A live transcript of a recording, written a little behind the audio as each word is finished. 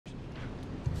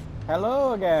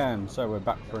Hello again. So we're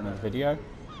back for another video.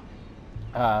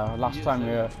 Last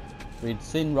time we'd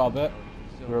seen Robert.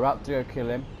 We were about to go kill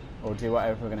him or do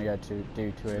whatever we're gonna go to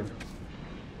do to him.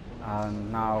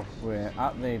 And now we're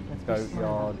at the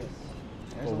boatyard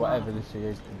or whatever this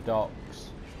is, the docks,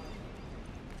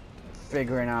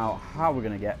 figuring out how we're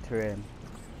gonna get to him.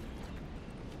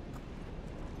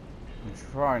 I'm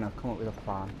trying to come up with a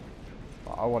plan,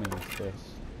 but I want to use this.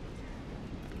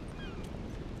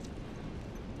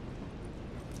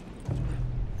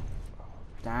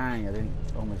 Dang, I didn't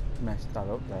almost mess that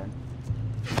up then.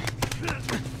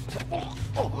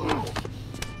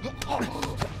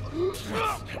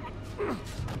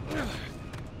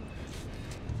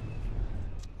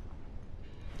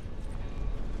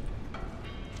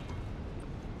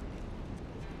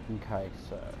 Okay,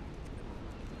 so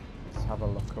let's have a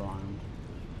look around.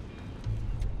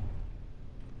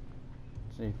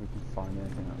 See if we can find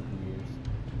anything that we can use.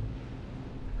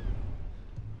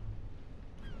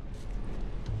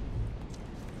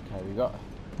 Okay, we got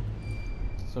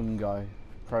some guy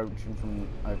approaching from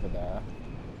over there.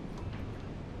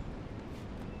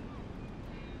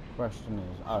 Question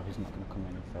is, oh, he's not going to come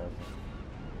any further.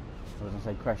 I was going to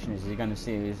say, question is he going to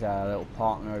see his little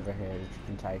partner over here which has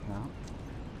been taken out?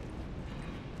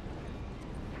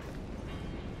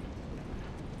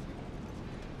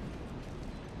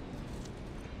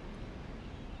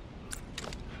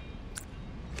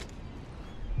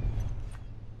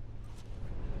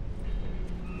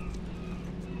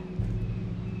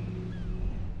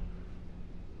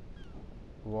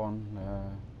 One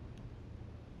there.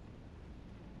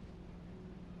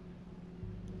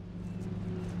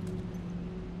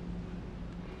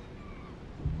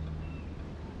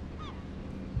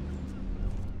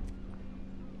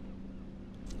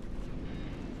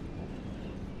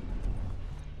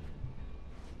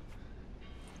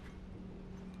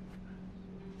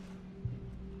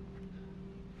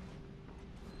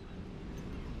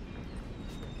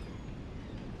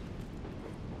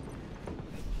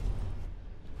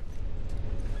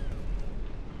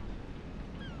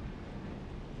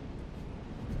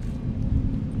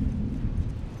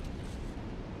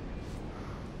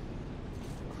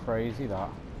 Crazy that. I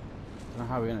don't know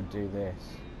how we're gonna do this.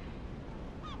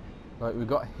 Like we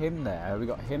got him there,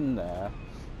 like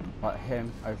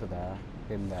him over there,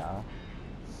 him there,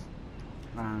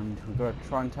 and we've got to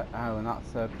try and take out and that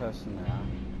third person there,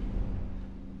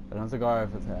 another guy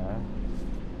over there.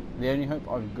 The only hope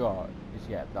I've got is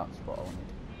that's what I wanted.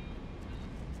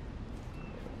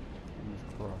 Fingers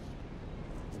crossed.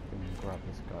 We can grab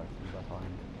this guy from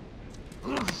behind.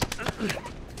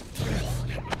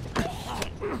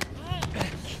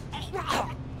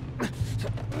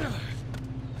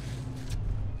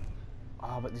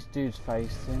 Oh, but this dude's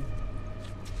facing.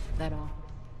 That all?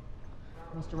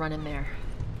 Wants to run in there.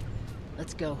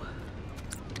 Let's go.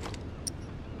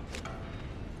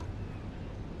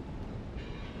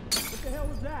 What the hell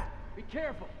was that? Be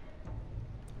careful.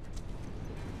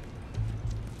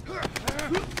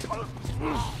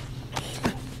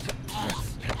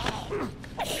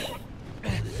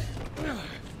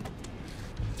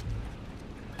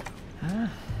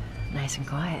 Nice and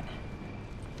quiet.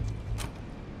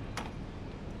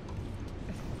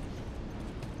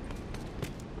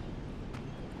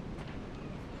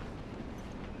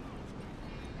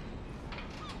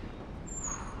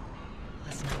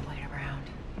 Let's not wait around.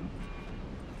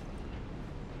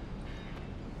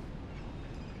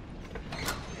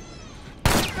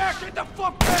 Back! Get the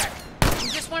fuck back! You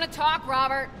just want to talk,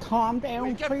 Robert. Calm down,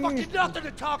 We got please. fucking nothing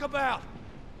to talk about!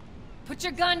 Put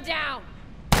your gun down.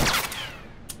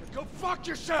 Go fuck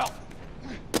yourself!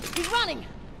 He's running.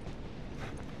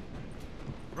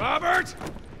 Robert!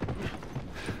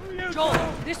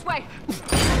 Joel, this way.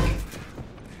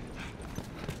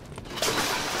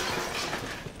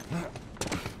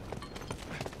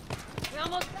 We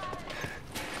almost got it.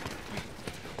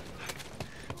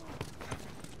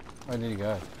 Where did he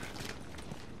go?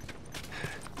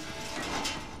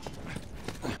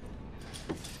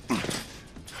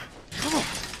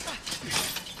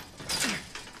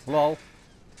 Lol.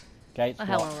 Gates Oh,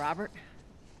 hello, locked. Robert.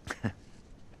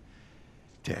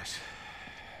 Tess,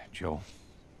 Joel.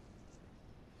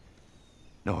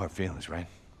 No hard feelings, right?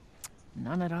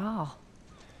 None at all.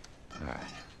 All right.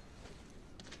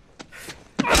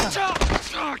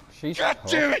 She's God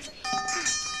tough. damn it!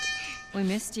 We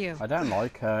missed you. I don't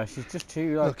like her. She's just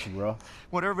too rough.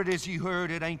 Whatever it is you heard,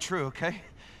 it ain't true, okay?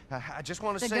 I just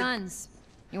want to The say... guns.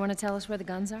 You want to tell us where the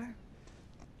guns are?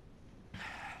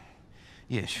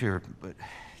 Yeah, sure, but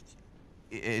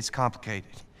it's complicated.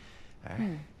 All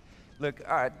right? Look,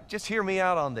 all right, just hear me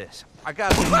out on this. I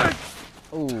got...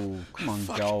 Oh, come on,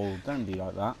 Joel. Don't be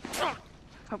like that.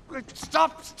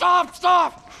 Stop! Stop!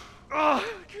 Stop! Ugh.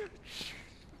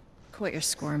 Quit your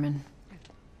squirming.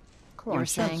 Come You on, were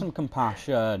show saying? some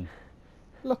compassion.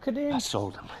 Look at him. I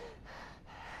sold him.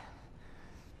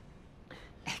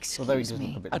 Although he Excuse does look a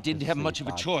me. bit I like didn't have silly much of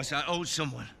a bag. choice. I owed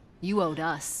someone. You owed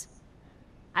us.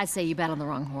 I'd say you bet on the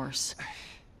wrong horse.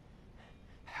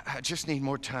 I just need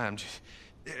more time. Just,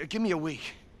 give me a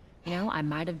week. You know, I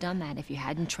might have done that if you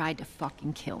hadn't tried to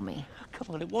fucking kill me.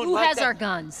 Come on, it won't Who like has that. our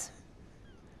guns?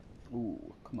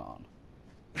 Ooh, come on.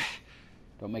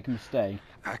 Don't make a mistake.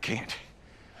 I can't.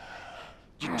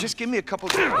 Just give me a couple.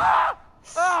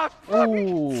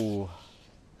 Ooh.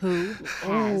 Who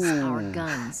has our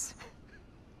guns?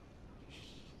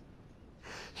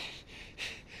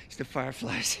 It's the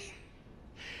Fireflies.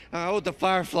 I owed the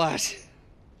Fireflies.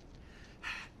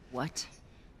 What?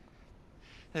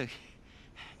 Look,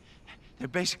 they're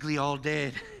basically all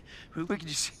dead. We could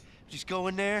just go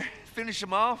in there, finish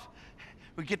them off.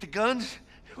 We get the guns.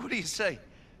 What do you say?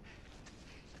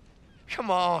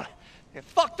 Come on. Yeah,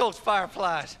 fuck those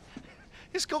Fireflies.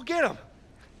 Let's go get them.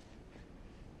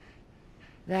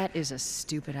 That is a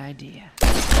stupid idea.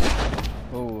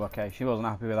 Oh, okay. She wasn't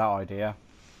happy with that idea.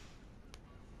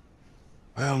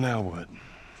 Well, now what?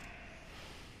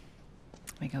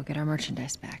 We go get our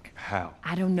merchandise back. How?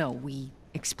 I don't know. We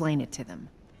explain it to them.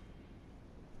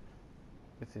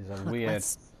 This is a Look, weird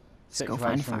let's go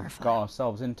find situation we've Firefly. got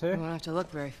ourselves We into. won't have to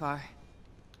look very far.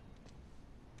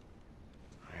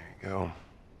 There you go.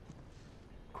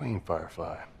 Queen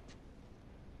Firefly.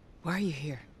 Why are you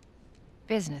here?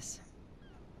 Business.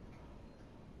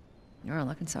 You aren't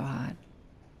looking so hot.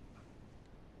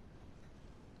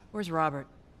 Where's Robert?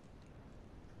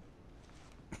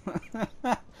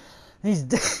 He's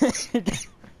dead.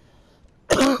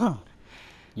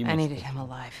 You I missed needed it. him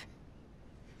alive.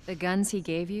 The guns he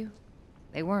gave you,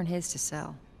 they weren't his to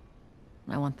sell.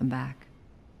 I want them back.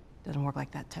 Doesn't work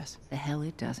like that, Tess. The hell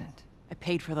it doesn't. I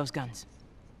paid for those guns.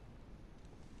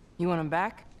 You want them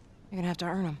back? You're gonna have to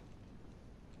earn them.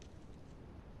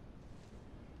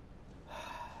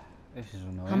 This is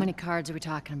annoying. How many cards are we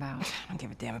talking about? I don't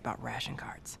give a damn about ration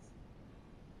cards.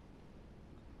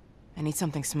 I need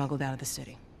something smuggled out of the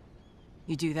city.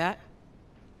 You do that,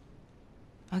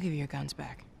 I'll give you your guns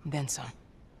back, and then some.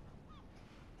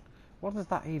 What does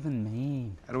that even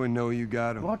mean? How do we know you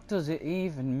got him? What does it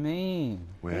even mean?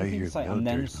 Well, You I keep hear the saying, "And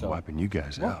then military's been some." wiping you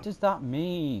guys What out. does that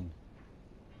mean?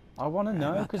 I want to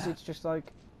know about because that. it's just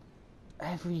like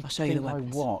everything I'll show you the I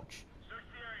weapons. watch.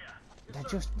 They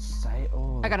just say it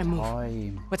all I gotta the move.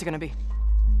 time. What's it gonna be?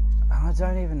 I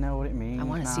don't even know what it means. I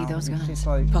wanna see now. those It's guns. just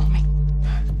like, Follow me.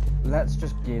 let's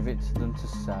just give it to them to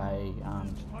say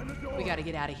and. We gotta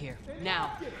get out of here.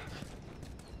 Now.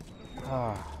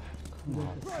 Ah, come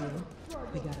on.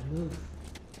 We gotta move.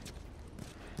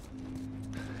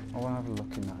 I want to have a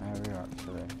look in that area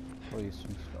actually. Probably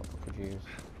some stuff I could use.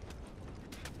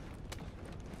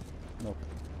 Nope.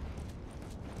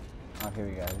 Oh, here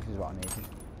we go. This is what I needed.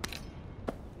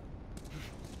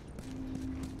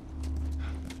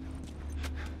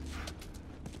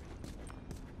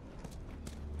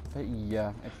 But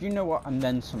yeah, if you know what and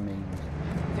then some means,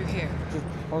 Through here. just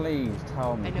please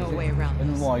tell me. I know 'cause a way it around this.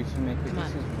 enlighten me, because Come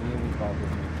this on. is really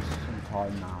bothering me for some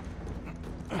time now.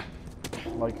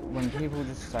 Like, when people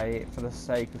just say it for the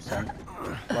sake of saying,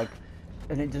 like,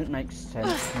 and it doesn't make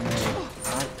sense to me.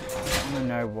 I want to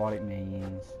know what it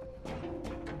means.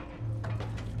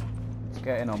 It's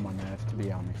getting on my nerves, to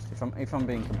be honest. If I'm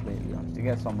being completely honest, it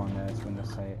gets on my nerves when they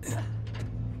say it.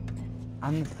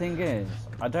 And the thing is,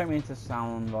 I don't mean to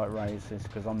sound like racist,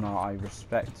 because I'm not. I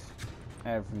respect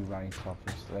every race,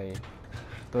 obviously,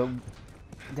 but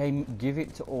they give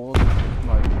it to all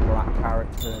like black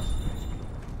characters.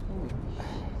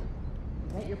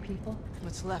 Is that your people?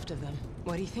 What's left of them?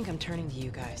 Why do you think I'm turning to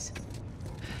you guys?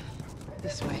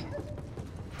 This way.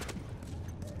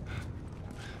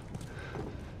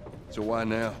 So why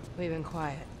now? We've been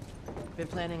quiet. Been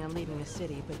planning on leaving the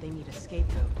city, but they need a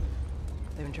scapegoat.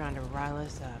 They've been trying to rile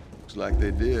us up. Looks like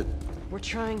they did. We're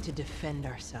trying to defend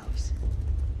ourselves.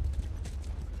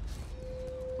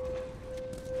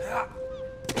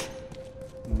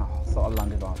 No, I thought I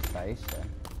landed on his face then.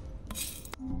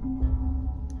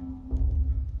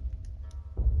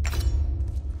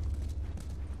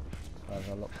 Let's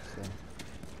have a look,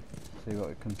 see what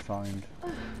we can find.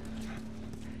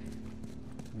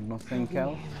 Nothing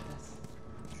else?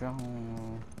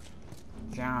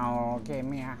 Joe, give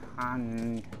me a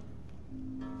hand.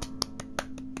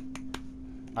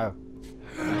 Oh.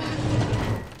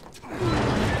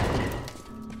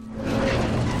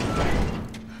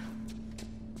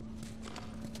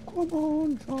 Come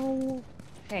on, Joel.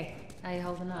 Hey, how you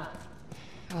holding up?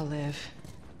 I'll live.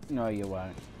 No, you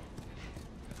won't.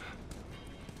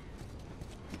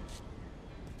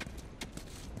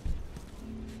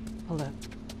 Hold up.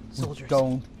 Soldiers.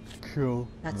 Don't kill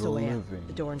That's the the way out. living.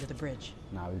 The door under the bridge.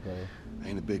 Now we go.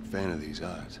 Ain't a big fan of these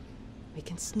odds. We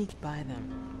can sneak by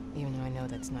them, even though I know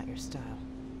that's not your style.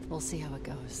 We'll see how it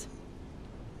goes.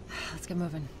 Let's get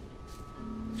moving.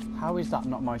 How is that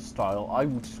not my style? I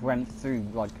just went through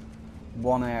like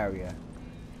one area.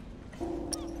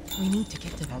 We need to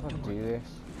get to How that do I door. do this?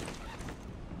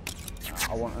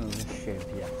 I want another shiv,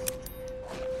 yes.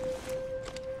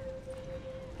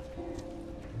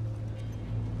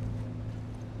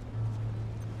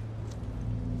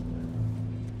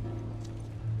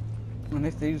 And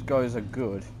if these guys are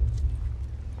good,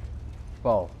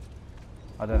 well,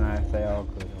 I don't know if they are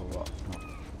good or what.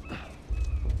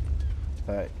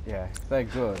 But yeah, if they're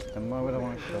good, then why would I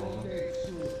want to kill them?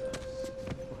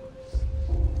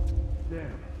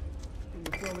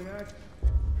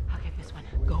 I'll get this one.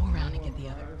 Go around and get the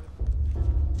other.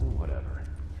 Whatever.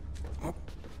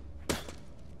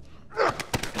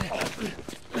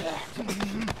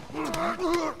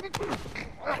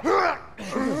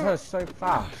 This is so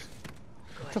fast.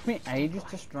 It took me ages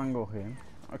to strangle him.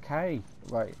 Okay,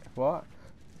 wait, what?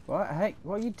 What? Hey,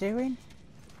 what are you doing?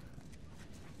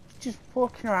 Just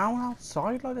walking around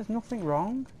outside like there's nothing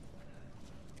wrong.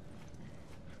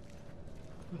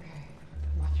 Okay.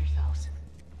 Watch yourselves.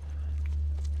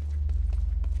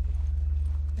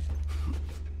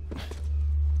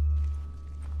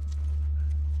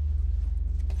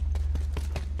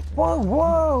 Whoa,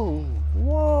 whoa,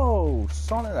 whoa!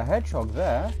 Sonic the Hedgehog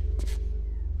there.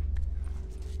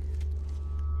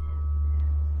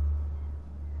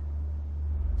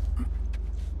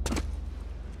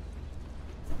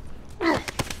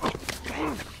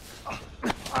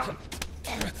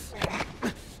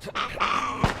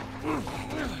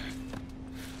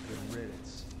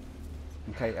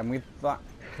 Okay, and with that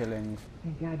killing,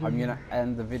 I'm gonna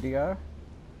end the video,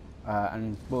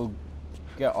 and we'll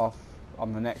get off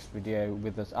on the next video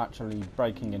with us actually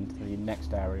breaking into the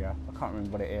next area. I can't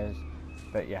remember what it is,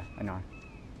 but yeah, I know.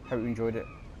 Hope you enjoyed it,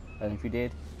 and if you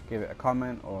did, give it a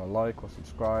comment or a like or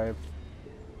subscribe,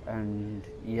 and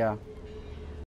yeah,